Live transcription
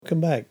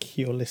Welcome back.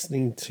 You're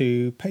listening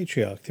to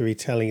Patriarch, the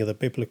retelling of the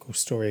biblical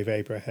story of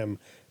Abraham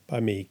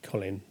by me,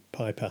 Colin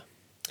Piper.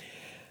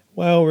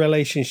 Well,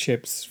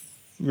 relationships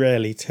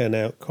rarely turn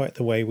out quite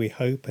the way we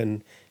hope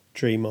and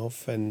dream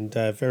of, and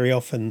very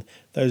often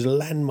those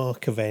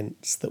landmark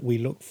events that we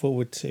look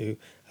forward to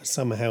are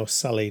somehow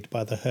sullied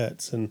by the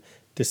hurts and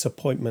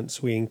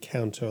disappointments we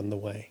encounter on the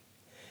way.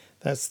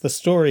 That's the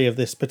story of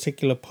this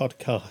particular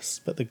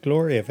podcast, but the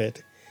glory of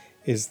it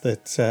is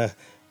that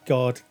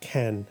God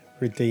can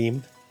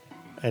redeem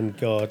and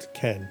God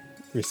can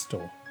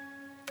restore.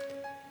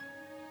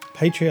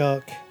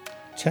 Patriarch,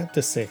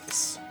 chapter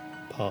 6,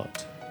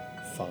 part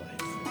 5.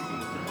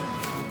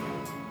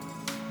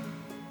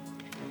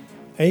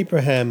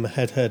 Abraham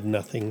had heard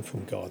nothing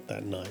from God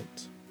that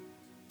night,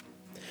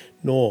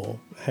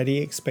 nor had he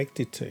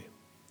expected to.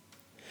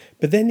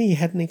 But then he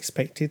hadn't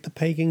expected the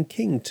pagan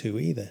king to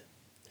either.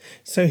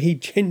 So he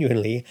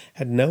genuinely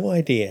had no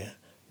idea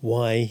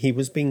why he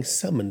was being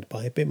summoned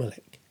by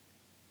Abimelech.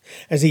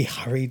 As he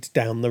hurried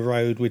down the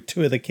road with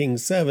two of the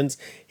king's servants,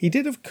 he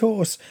did, of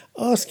course,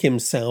 ask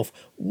himself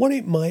what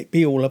it might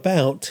be all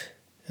about,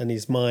 and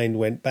his mind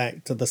went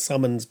back to the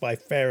summons by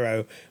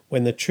Pharaoh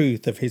when the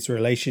truth of his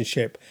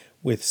relationship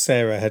with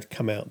Sarah had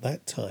come out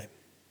that time.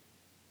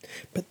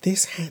 But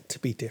this had to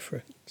be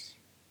different.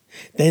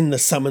 Then the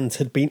summons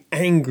had been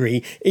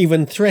angry,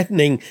 even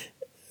threatening.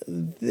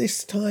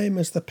 This time,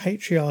 as the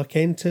patriarch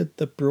entered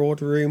the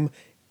broad room,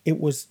 it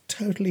was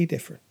totally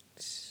different.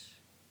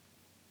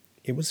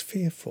 It was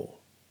fearful,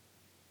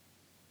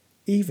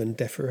 even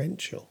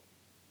deferential.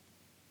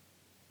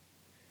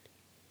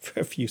 For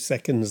a few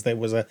seconds there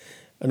was an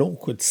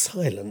awkward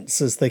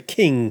silence as the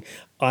king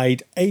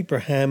eyed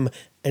Abraham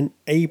and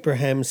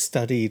Abraham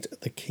studied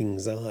the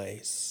king's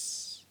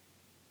eyes.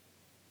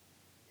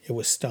 It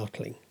was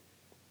startling.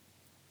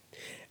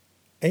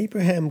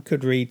 Abraham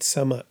could read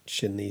so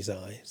much in these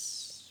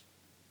eyes.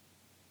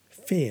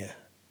 Fear,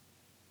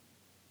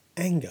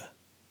 anger,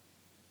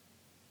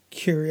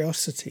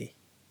 curiosity,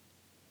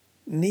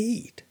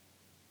 need,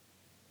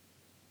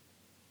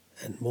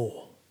 and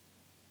more.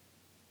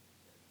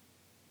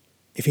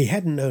 If he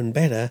hadn't known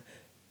better,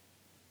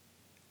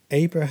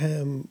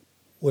 Abraham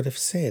would have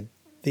said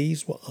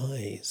these were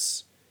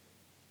eyes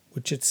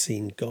which had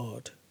seen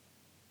God.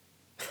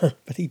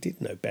 But he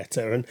did know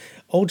better, and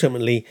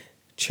ultimately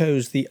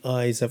chose the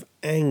eyes of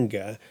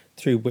anger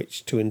through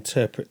which to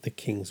interpret the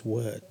king's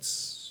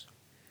words.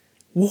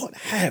 "What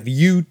have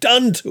you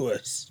done to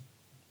us?"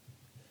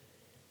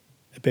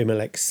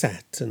 Abimelech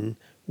sat and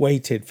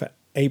waited for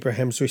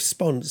Abraham's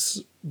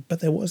response,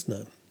 but there was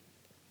none.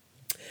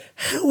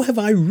 "How have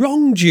I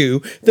wronged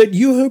you that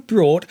you have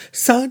brought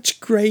such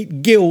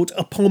great guilt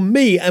upon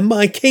me and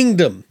my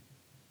kingdom?"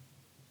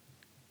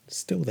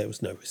 Still there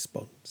was no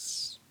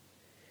response.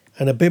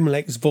 And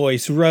Abimelech's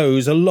voice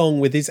rose along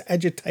with his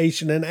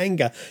agitation and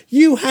anger.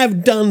 "You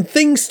have done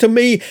things to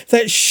me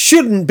that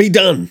shouldn't be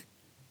done."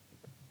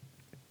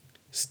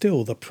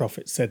 Still the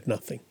prophet said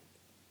nothing.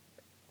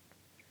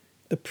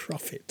 The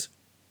prophet.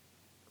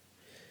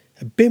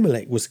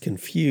 Abimelech was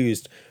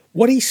confused.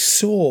 What he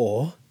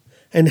saw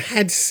and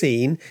had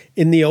seen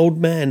in the old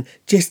man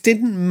just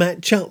didn't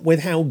match up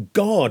with how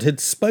God had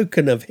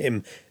spoken of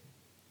him.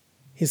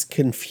 His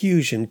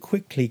confusion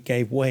quickly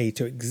gave way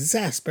to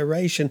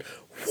exasperation.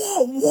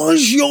 "What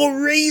was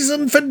your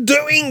reason for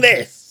doing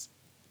this?"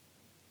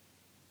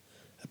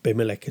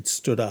 Abimelech had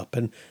stood up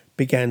and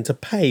began to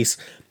pace,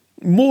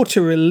 more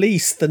to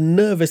release the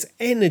nervous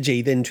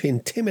energy than to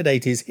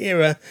intimidate his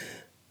hearer.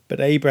 But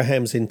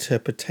Abraham's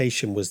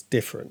interpretation was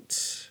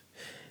different.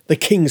 The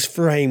king's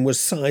frame was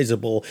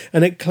sizable,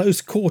 and at close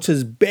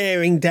quarters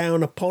bearing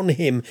down upon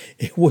him,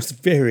 it was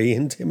very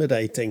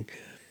intimidating.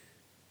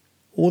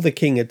 All the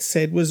king had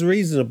said was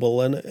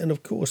reasonable and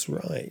of course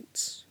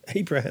right.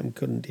 Abraham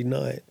couldn't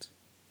deny it.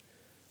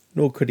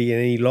 Nor could he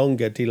any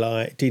longer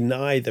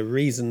deny the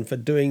reason for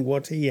doing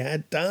what he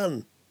had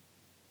done.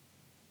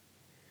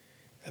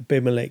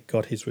 Abimelech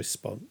got his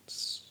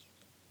response.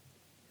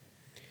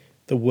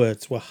 The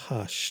words were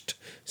hushed,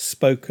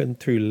 spoken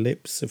through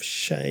lips of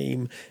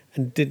shame,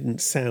 and didn't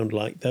sound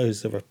like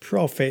those of a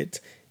prophet,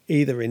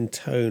 either in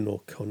tone or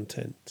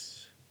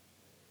content.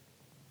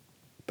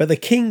 But the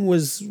king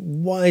was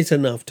wise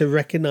enough to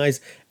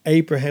recognize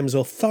Abraham's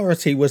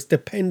authority was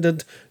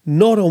dependent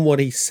not on what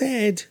he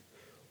said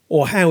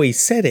or how he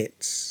said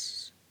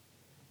it,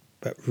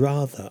 but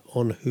rather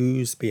on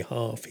whose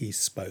behalf he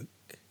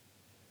spoke.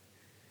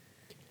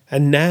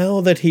 And now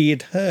that he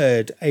had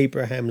heard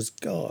Abraham's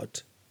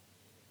God,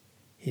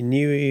 he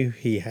knew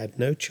he had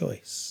no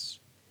choice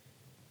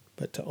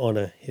but to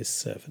honour his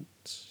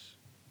servant.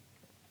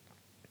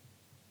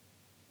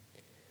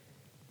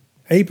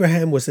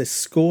 Abraham was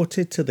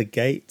escorted to the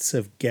gates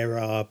of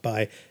Gerar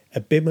by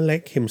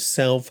Abimelech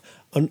himself,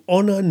 an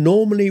honour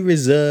normally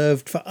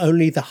reserved for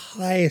only the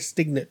highest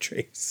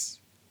dignitaries.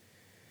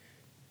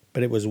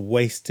 But it was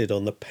wasted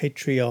on the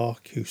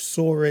patriarch, who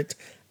saw it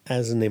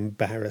as an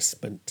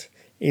embarrassment.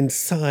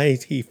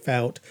 Inside he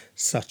felt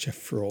such a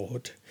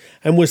fraud,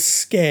 and was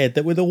scared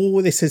that with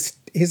all this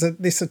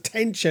this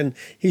attention,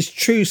 his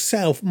true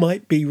self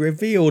might be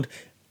revealed.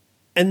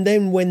 And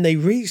then when they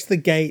reached the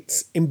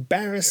gates,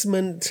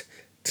 embarrassment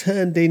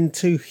turned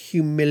into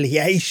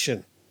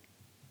humiliation.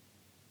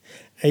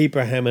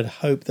 Abraham had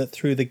hoped that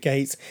through the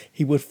gates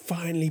he would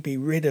finally be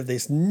rid of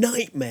this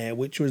nightmare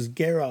which was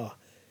Gerar.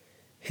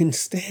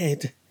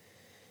 Instead,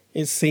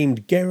 it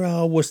seemed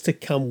Gerar was to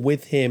come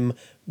with him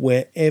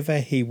wherever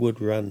he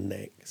would run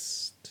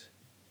next.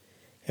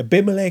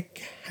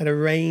 Abimelech had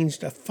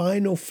arranged a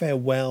final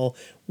farewell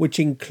which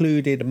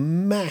included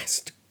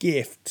massed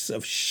gifts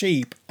of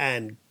sheep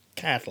and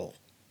cattle.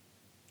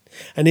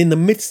 And in the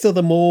midst of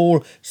them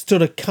all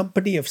stood a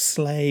company of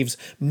slaves,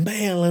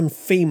 male and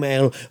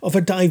female, of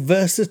a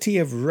diversity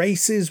of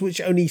races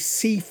which only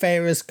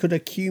seafarers could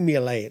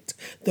accumulate.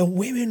 The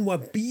women were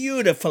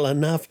beautiful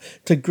enough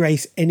to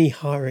grace any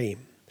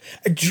harem.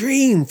 A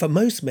dream for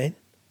most men.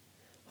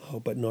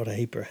 Oh, but not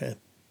Abraham.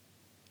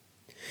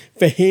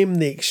 For him,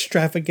 the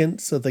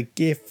extravagance of the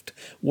gift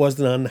was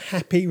an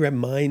unhappy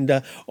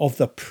reminder of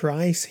the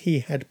price he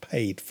had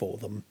paid for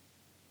them.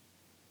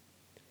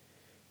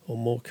 Or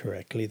more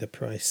correctly, the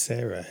price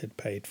Sarah had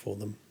paid for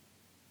them.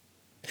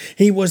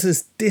 He was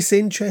as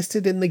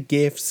disinterested in the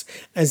gifts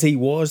as he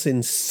was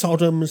in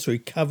Sodom's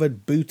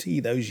recovered booty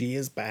those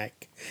years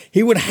back.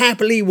 He would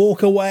happily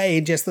walk away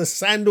in just the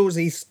sandals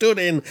he stood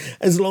in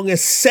as long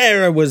as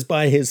Sarah was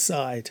by his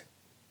side.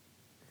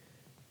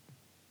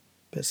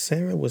 But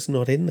Sarah was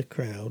not in the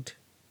crowd.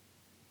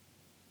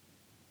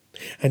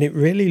 And it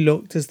really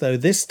looked as though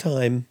this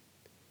time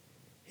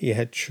he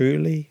had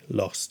truly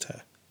lost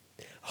her.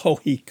 Oh,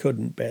 he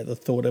couldn't bear the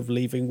thought of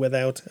leaving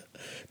without her.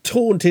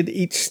 Taunted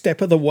each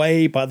step of the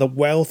way by the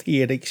wealth he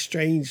had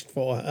exchanged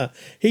for her,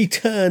 he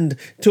turned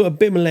to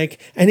Abimelech,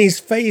 and his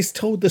face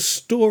told the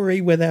story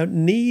without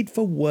need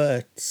for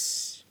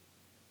words.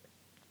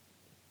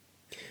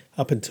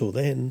 Up until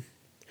then,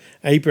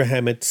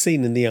 Abraham had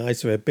seen in the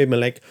eyes of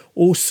Abimelech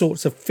all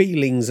sorts of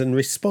feelings and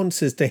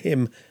responses to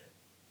him,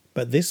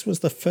 but this was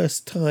the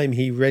first time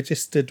he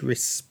registered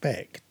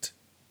respect.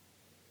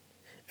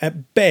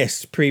 At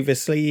best,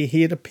 previously,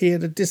 he had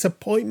appeared a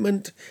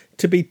disappointment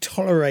to be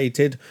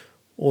tolerated,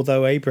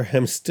 although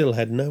Abraham still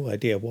had no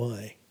idea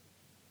why.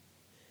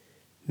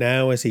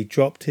 Now, as he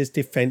dropped his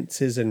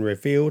defences and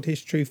revealed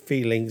his true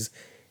feelings,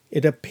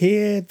 it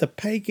appeared the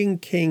pagan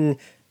king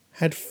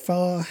had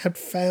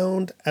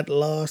found at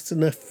last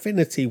an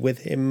affinity with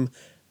him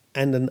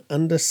and an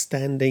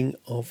understanding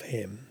of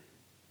him.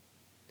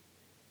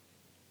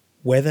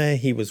 Whether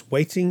he was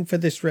waiting for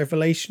this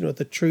revelation of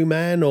the true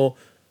man, or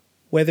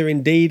whether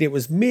indeed it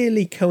was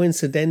merely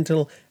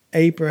coincidental,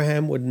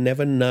 Abraham would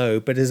never know.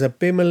 But as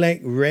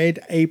Abimelech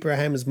read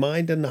Abraham's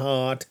mind and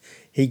heart,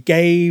 he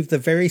gave the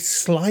very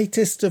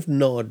slightest of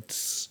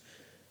nods,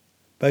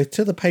 both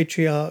to the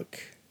patriarch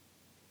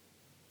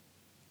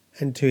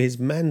and to his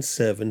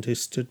manservant who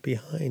stood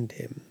behind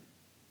him.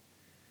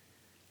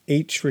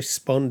 Each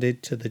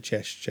responded to the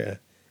gesture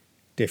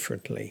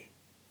differently.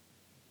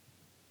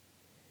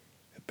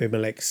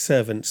 Abimelech's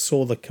servant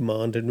saw the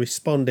command and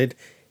responded.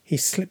 He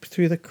slipped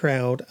through the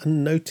crowd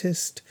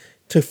unnoticed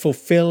to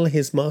fulfill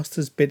his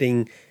master's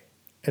bidding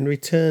and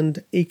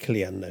returned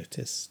equally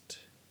unnoticed.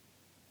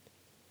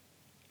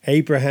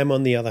 Abraham,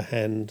 on the other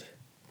hand,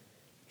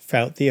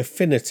 felt the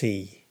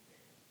affinity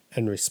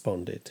and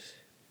responded.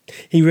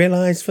 He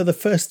realized for the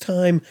first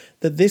time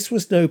that this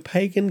was no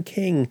pagan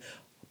king,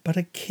 but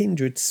a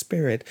kindred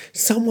spirit,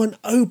 someone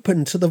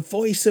open to the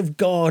voice of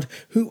God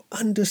who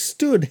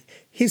understood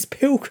his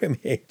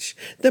pilgrimage.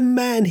 The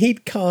man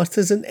he'd cast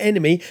as an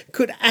enemy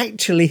could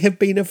actually have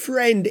been a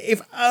friend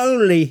if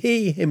only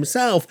he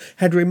himself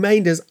had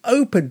remained as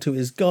open to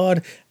his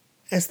God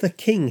as the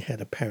king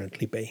had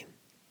apparently been.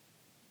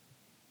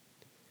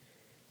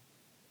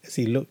 As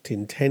he looked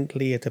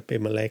intently at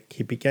Abimelech,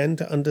 he began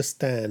to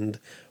understand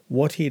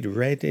what he'd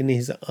read in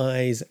his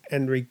eyes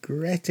and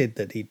regretted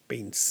that he'd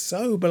been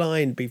so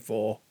blind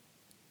before.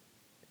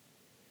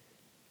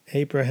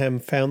 Abraham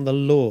found the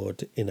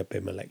Lord in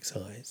Abimelech's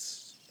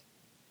eyes,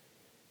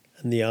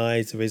 and the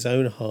eyes of his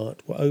own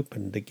heart were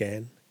opened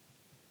again.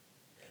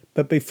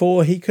 But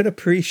before he could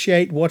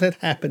appreciate what had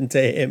happened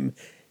to him,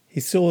 he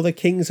saw the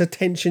king's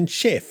attention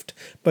shift,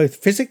 both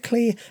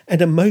physically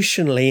and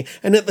emotionally,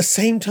 and at the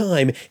same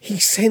time he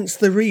sensed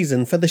the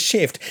reason for the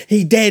shift.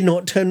 He dared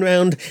not turn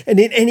round, and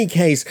in any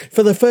case,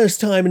 for the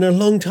first time in a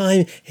long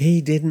time,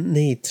 he didn't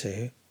need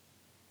to.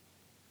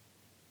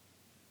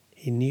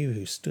 He knew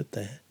who stood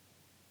there.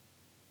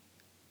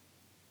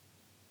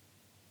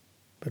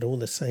 But all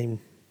the same,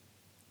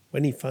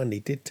 when he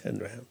finally did turn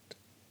round,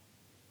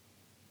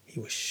 he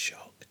was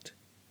shocked.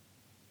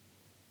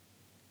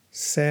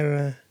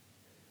 Sarah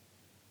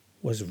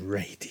was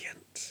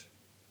radiant.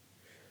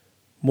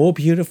 More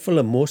beautiful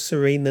and more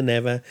serene than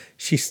ever,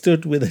 she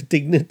stood with a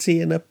dignity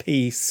and a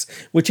peace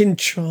which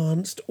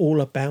entranced all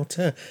about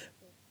her.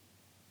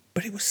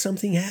 But it was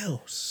something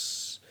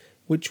else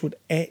which would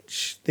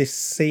etch this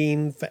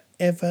scene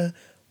forever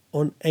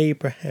on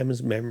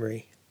Abraham's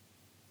memory.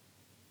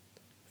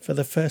 For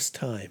the first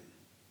time,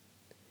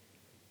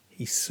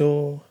 he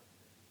saw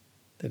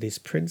that his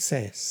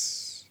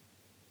princess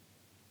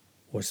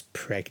was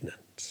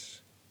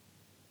pregnant.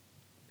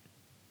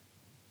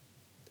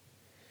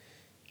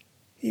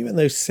 Even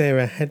though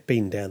Sarah had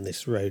been down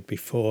this road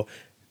before,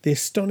 the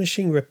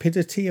astonishing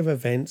rapidity of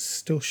events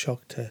still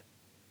shocked her.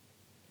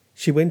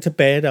 She went to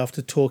bed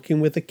after talking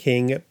with the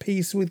king, at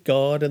peace with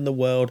God and the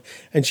world,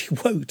 and she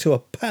woke to a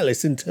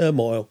palace in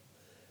turmoil.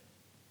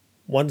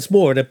 Once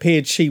more it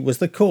appeared she was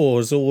the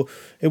cause, or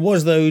it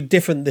was, though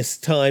different this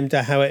time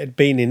to how it had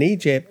been in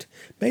Egypt.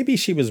 Maybe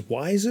she was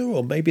wiser,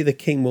 or maybe the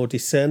king more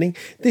discerning.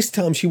 This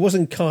time she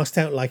wasn't cast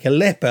out like a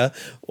leper,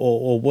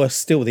 or worse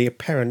still, the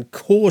apparent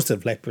cause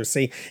of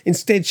leprosy.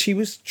 Instead, she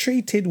was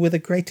treated with a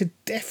greater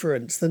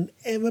deference than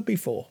ever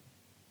before.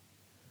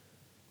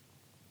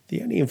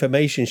 The only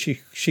information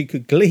she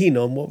could glean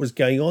on what was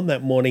going on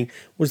that morning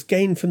was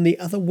gained from the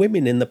other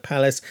women in the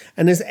palace,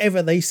 and as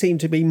ever they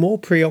seemed to be more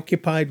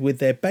preoccupied with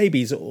their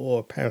babies, or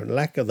apparent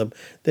lack of them,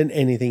 than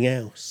anything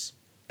else.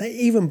 They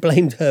even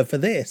blamed her for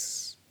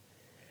this.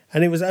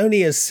 And it was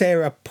only as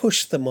Sarah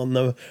pushed them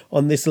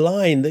on this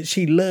line that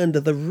she learned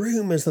of the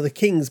rumours of the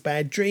king's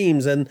bad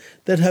dreams, and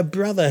that her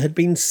brother had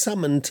been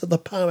summoned to the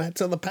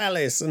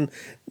palace, and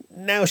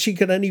now she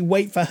could only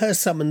wait for her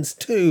summons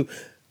too.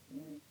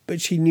 But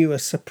she knew a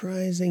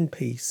surprising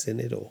peace in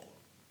it all.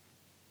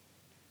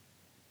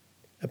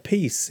 A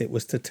peace, it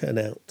was to turn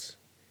out,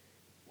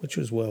 which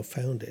was well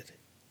founded.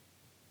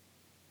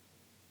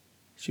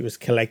 She was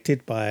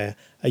collected by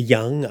a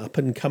young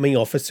up-and-coming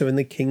officer in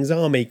the king's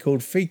army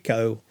called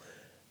Fico,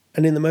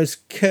 and in the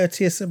most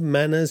courteous of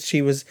manners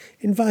she was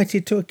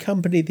invited to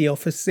accompany the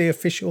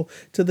official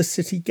to the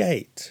city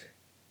gate.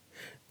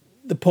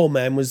 The poor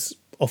man was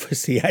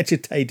obviously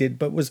agitated,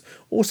 but was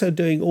also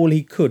doing all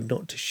he could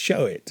not to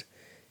show it.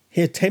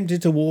 He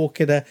attempted to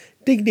walk at a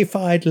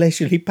dignified,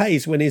 leisurely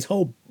pace when his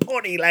whole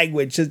body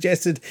language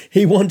suggested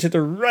he wanted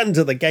to run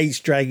to the gates,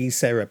 dragging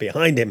Sarah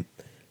behind him.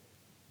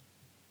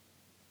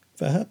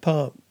 For her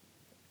part,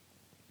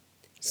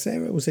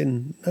 Sarah was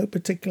in no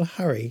particular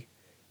hurry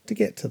to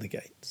get to the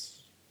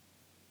gates.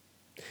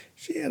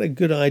 She had a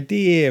good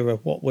idea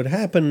of what would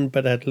happen,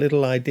 but had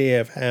little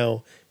idea of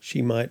how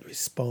she might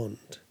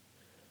respond.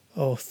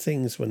 Oh,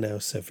 things were now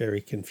so very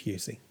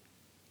confusing.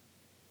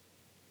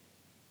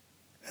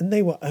 And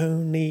they were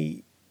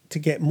only to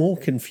get more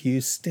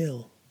confused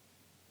still.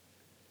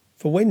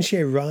 For when she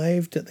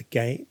arrived at the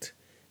gate,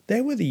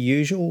 there were the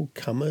usual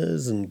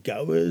comers and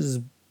goers,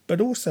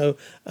 but also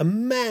a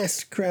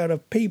massed crowd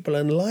of people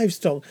and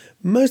livestock,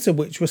 most of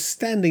which were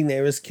standing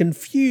there as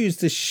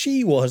confused as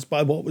she was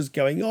by what was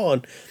going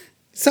on.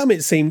 Some,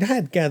 it seemed,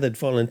 had gathered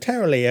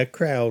voluntarily, a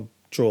crowd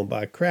drawn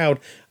by a crowd.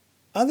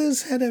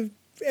 Others had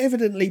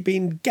evidently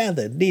been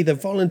gathered neither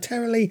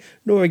voluntarily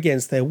nor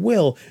against their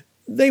will.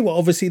 They were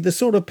obviously the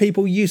sort of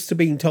people used to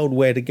being told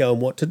where to go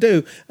and what to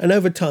do, and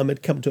over time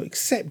had come to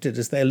accept it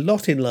as their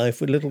lot in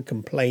life with little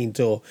complaint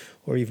or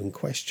even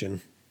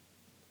question.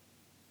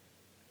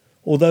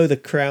 Although the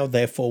crowd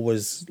therefore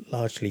was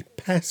largely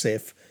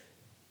passive,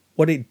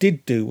 what it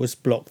did do was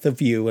block the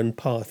view and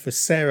path for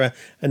Sarah,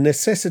 and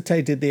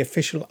necessitated the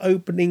official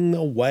opening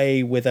a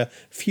way with a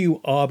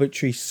few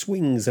arbitrary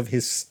swings of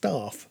his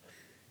staff.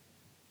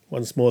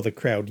 Once more the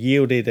crowd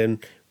yielded,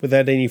 and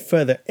without any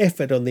further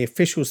effort on the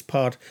official's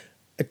part,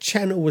 a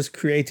channel was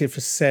created for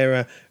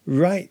Sarah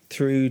right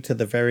through to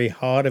the very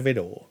heart of it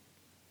all,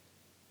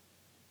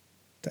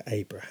 to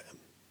Abraham.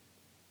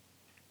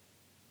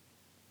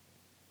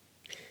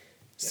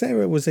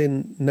 Sarah was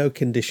in no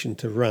condition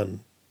to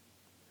run,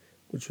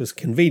 which was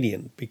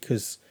convenient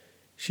because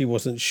she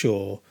wasn't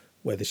sure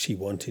whether she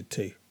wanted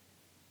to.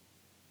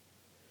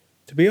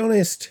 To be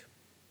honest,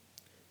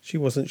 she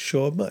wasn't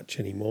sure much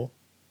anymore.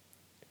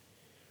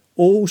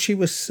 All she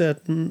was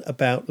certain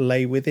about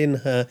lay within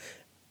her,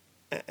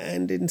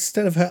 and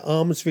instead of her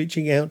arms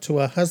reaching out to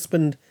her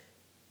husband,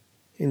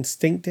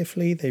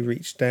 instinctively they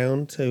reached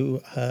down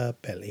to her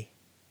belly.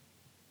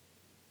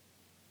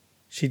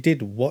 She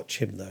did watch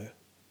him, though,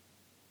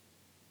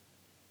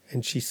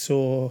 and she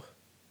saw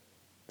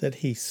that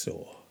he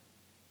saw,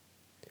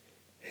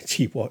 and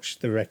she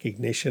watched the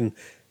recognition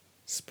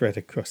spread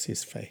across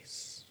his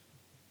face.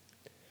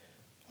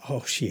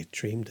 Oh, she had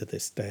dreamed of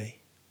this day.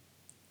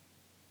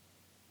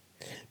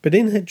 But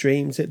in her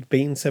dreams it had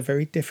been so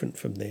very different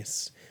from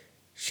this.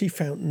 She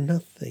found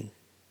nothing,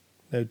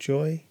 no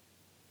joy,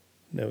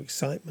 no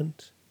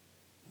excitement,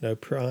 no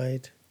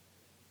pride,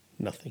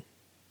 nothing.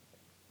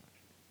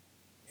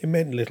 It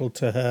meant little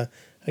to her,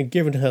 and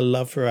given her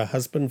love for her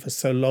husband for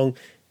so long,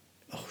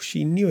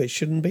 she knew it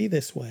shouldn't be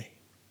this way.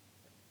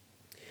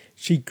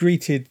 She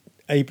greeted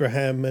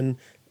Abraham and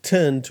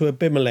turned to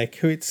Abimelech,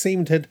 who it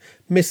seemed had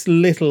missed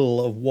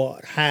little of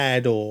what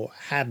had or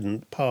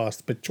hadn't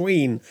passed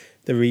between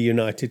the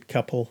reunited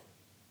couple.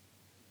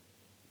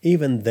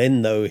 Even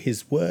then, though,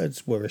 his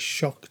words were a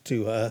shock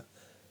to her.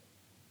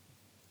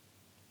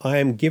 "I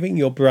am giving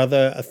your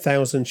brother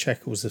 1,000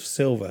 shekels of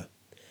silver."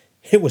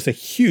 It was a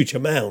huge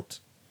amount,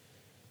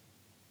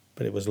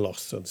 but it was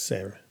lost on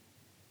Sarah.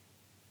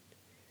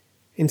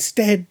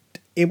 Instead,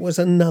 it was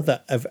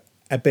another of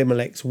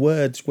Abimelech's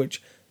words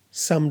which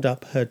summed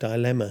up her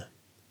dilemma.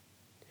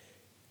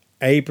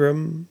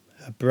 Abram,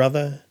 her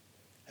brother,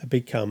 had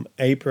become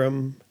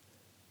Abram,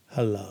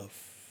 her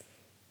love.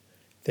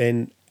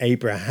 Then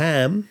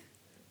Abraham,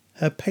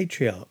 her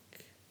patriarch,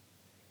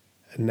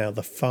 and now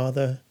the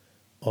father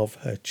of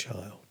her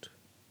child.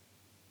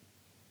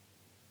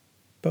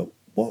 But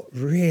what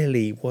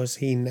really was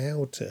he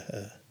now to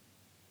her?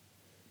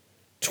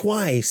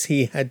 Twice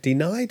he had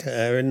denied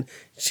her, and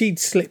she'd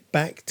slipped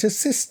back to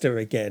sister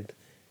again.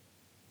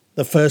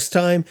 The first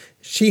time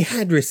she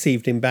had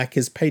received him back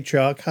as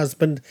patriarch,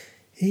 husband,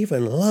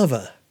 even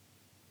lover.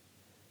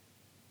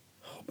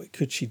 Oh, but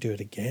could she do it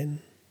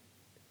again?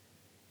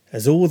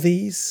 As all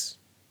these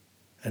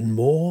and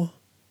more,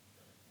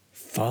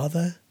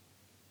 father?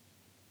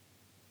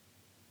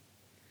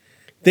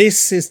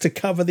 This is to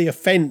cover the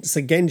offence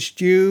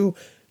against you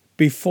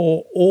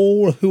before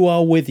all who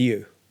are with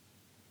you.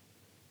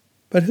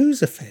 But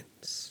whose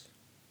offence?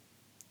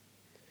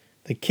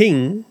 The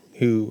king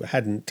who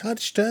hadn't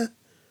touched her,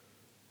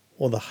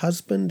 or the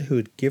husband who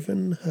had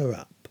given her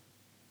up?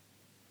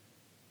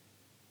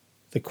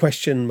 The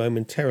question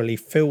momentarily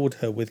filled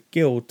her with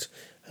guilt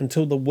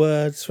until the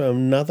words from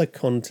another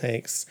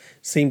context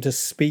seemed to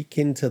speak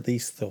into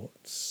these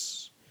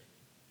thoughts.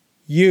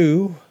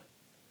 You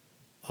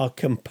are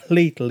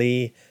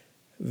completely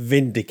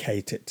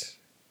vindicated.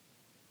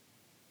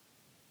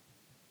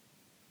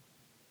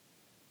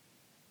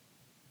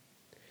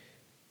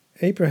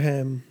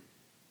 Abraham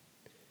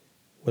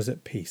was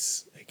at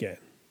peace again.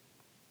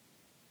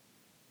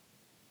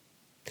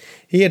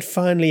 He had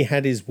finally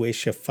had his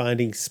wish of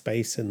finding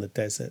space in the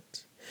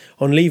desert.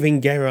 On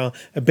leaving Gerar,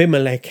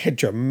 Abimelech had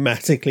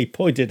dramatically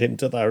pointed him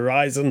to the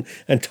horizon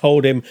and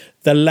told him,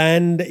 "The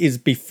land is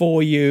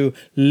before you,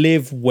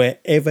 live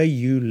wherever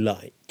you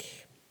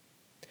like."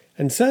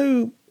 And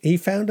so he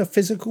found a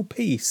physical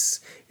peace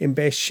in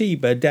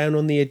Beersheba down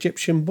on the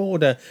Egyptian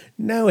border.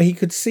 Now he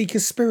could seek a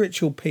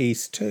spiritual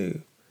peace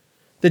too.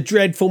 The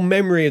dreadful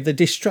memory of the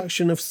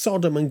destruction of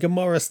Sodom and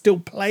Gomorrah still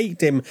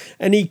plagued him,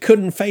 and he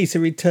couldn't face a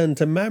return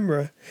to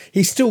Mamre.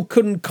 He still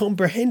couldn't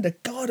comprehend a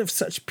God of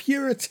such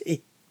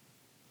purity.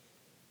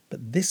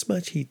 But this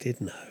much he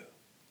did know.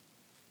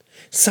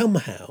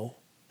 Somehow,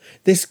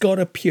 this God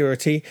of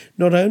purity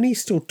not only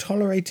still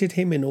tolerated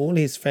him in all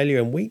his failure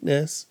and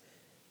weakness,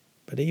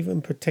 but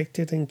even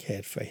protected and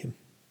cared for him.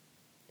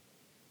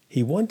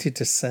 He wanted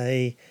to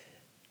say,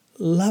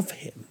 love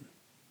him,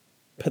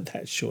 but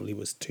that surely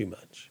was too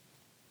much.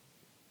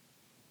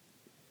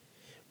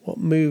 What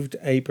moved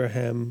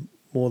Abraham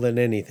more than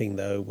anything,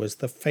 though, was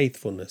the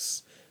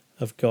faithfulness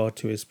of God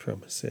to his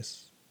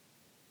promises.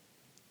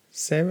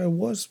 Sarah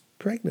was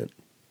pregnant.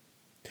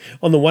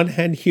 On the one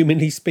hand,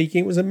 humanly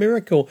speaking, it was a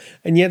miracle,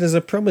 and yet as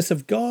a promise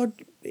of God,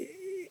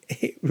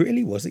 it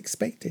really was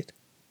expected.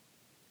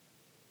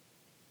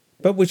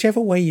 But whichever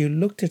way you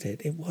looked at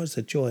it, it was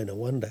a joy and a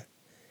wonder,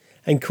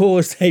 and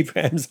caused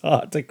Abraham's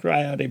heart to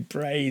cry out in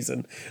praise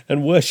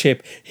and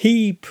worship.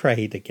 He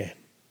prayed again.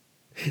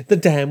 The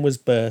dam was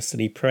burst, and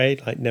he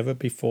prayed like never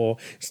before.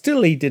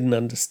 Still, he didn't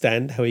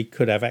understand how he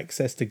could have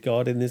access to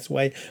God in this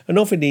way, and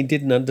often he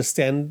didn't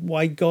understand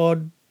why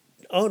God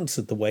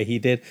answered the way he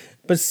did.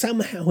 But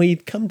somehow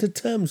he'd come to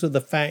terms with the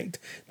fact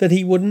that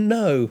he wouldn't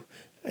know,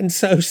 and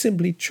so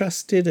simply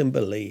trusted and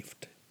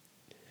believed.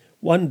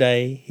 One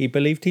day he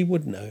believed he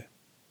would know,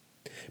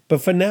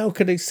 but for now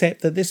could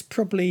accept that this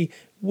probably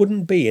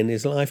wouldn't be in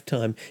his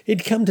lifetime.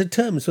 He'd come to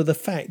terms with the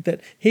fact that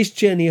his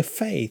journey of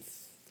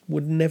faith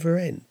would never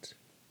end.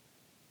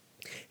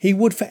 He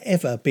would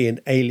forever be an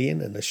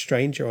alien and a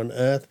stranger on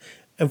earth,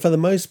 and for the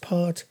most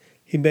part,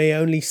 he may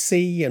only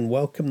see and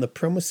welcome the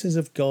promises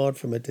of God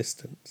from a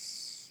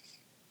distance.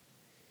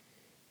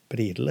 But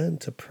he had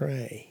learned to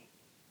pray.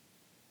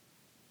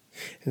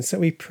 And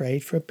so he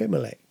prayed for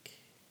Abimelech,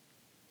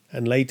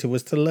 and later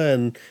was to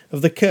learn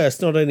of the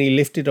curse not only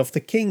lifted off the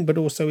king, but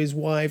also his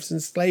wives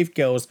and slave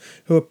girls,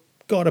 who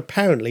God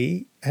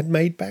apparently had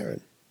made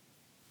barren.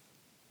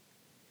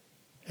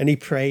 And he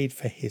prayed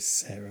for his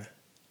Sarah.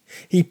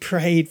 He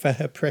prayed for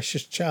her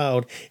precious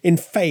child in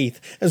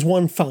faith as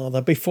one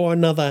father before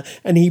another,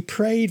 and he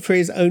prayed for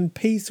his own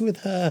peace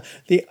with her,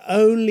 the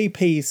only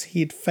peace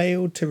he had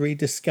failed to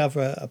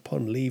rediscover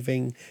upon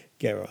leaving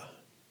Gerar.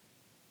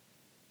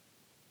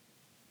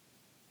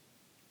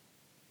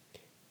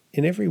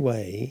 In every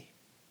way,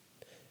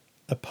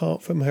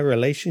 apart from her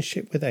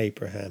relationship with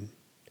Abraham,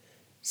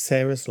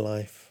 Sarah's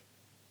life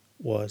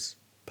was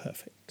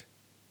perfect.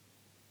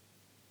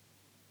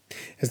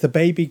 As the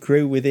baby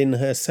grew within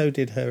her, so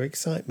did her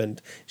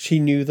excitement. She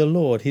knew the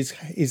Lord,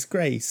 his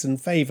grace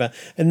and favour,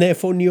 and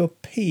therefore knew a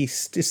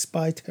peace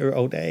despite her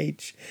old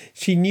age.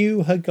 She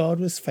knew her God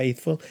was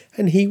faithful,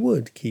 and he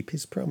would keep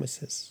his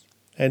promises.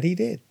 And he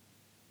did.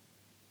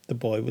 The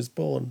boy was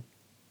born.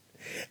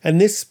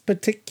 And this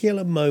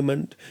particular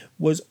moment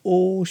was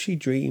all she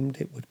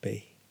dreamed it would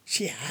be.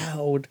 She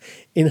held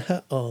in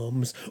her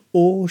arms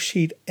all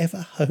she'd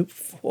ever hoped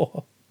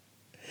for.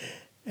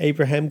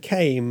 Abraham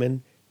came,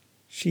 and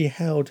she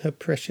held her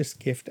precious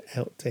gift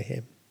out to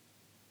him.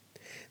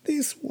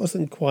 This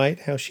wasn't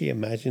quite how she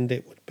imagined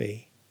it would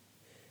be.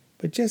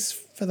 But just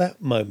for that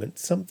moment,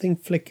 something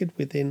flickered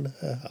within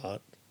her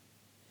heart.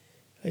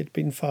 It had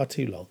been far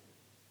too long,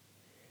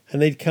 and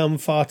they'd come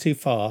far too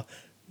far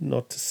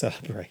not to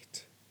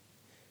celebrate.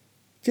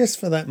 Just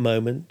for that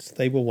moment,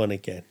 they were one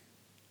again.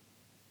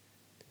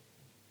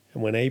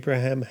 And when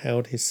Abraham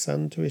held his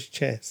son to his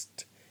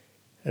chest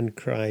and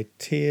cried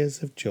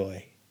tears of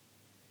joy,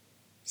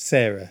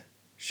 Sarah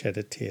shed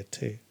a tear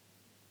too.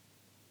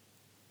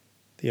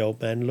 The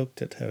old man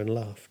looked at her and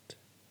laughed.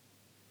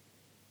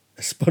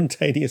 A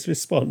spontaneous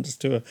response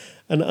to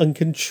an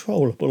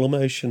uncontrollable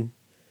emotion.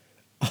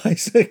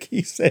 "Isaac,"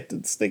 he said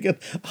and sniggered.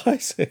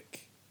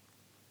 "Isaac."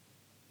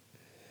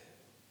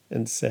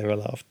 And Sarah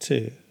laughed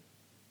too.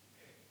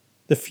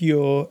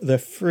 The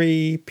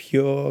free,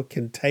 pure,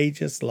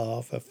 contagious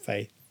laugh of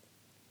faith.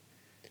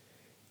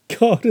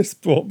 "God has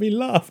brought me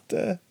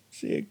laughter,"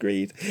 she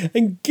agreed,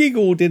 and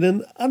giggled in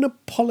an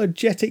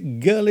unapologetic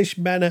girlish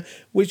manner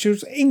which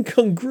was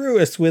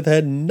incongruous with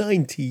her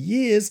 90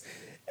 years.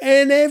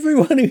 "And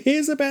everyone who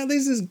hears about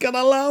this is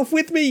gonna laugh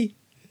with me."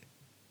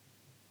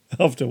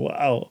 After a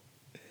while,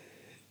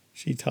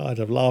 she tired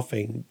of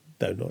laughing,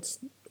 though not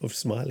of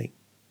smiling,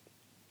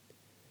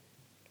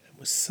 and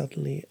was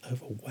suddenly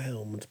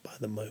overwhelmed by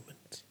the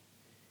moment.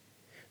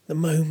 The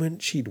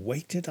moment she'd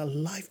waited a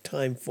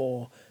lifetime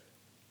for.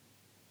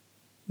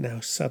 Now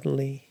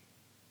suddenly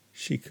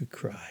she could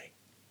cry,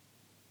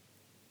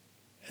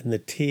 and the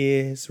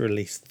tears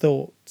released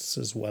thoughts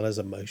as well as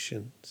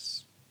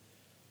emotions.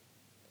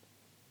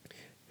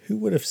 Who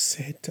would have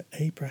said to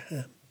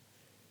Abraham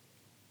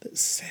that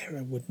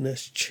Sarah would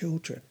nurse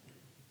children?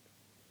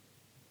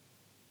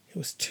 It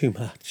was too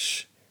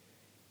much.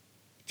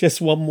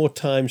 Just one more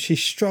time she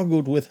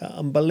struggled with her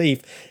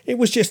unbelief. It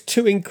was just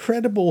too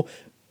incredible,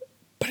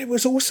 but it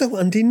was also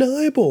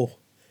undeniable.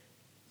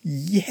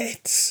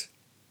 Yet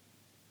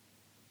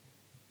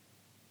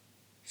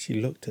she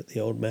looked at the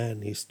old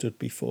man who stood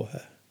before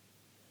her.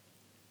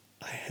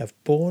 "I have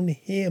borne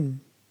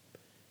him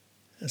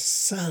a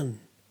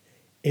son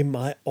in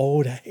my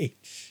old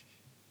age."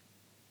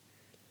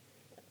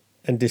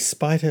 And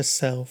despite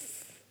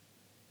herself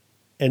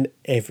and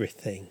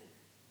everything,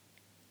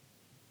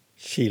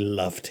 she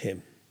loved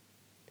him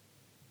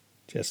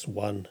just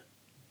one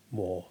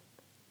more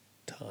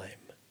time.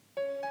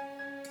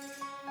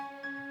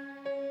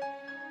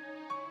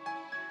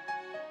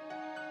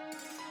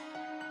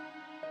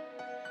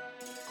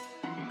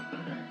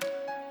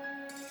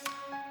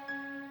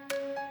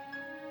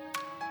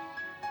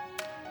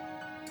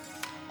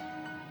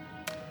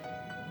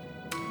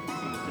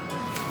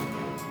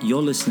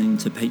 You're listening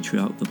to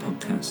Patriarch the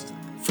Podcast.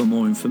 For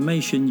more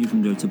information, you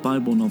can go to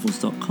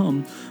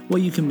BibleNovels.com,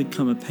 where you can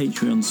become a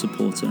Patreon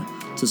supporter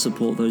to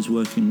support those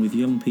working with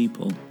young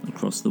people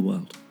across the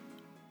world.